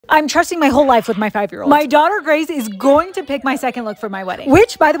I'm trusting my whole life with my 5-year-old. My daughter Grace is going to pick my second look for my wedding,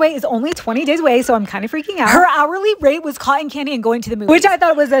 which, by the way, is only 20 days away, so I'm kind of freaking out. Her hourly rate was cotton candy and going to the movies, which I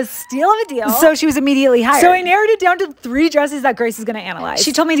thought was a steal of a deal, so she was immediately hired. So I narrowed it down to 3 dresses that Grace is going to analyze.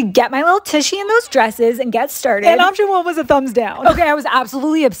 She told me to get my little tushy in those dresses and get started, and option 1 was a thumbs down. Okay, I was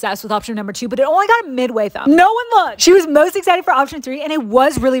absolutely obsessed with option number 2, but it only got a midway thumb. No one looked. She was most excited for option 3, and it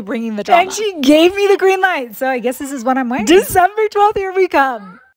was really bringing the drama. And she gave me the green light, so I guess this is what I'm wearing. December 12th, here we come.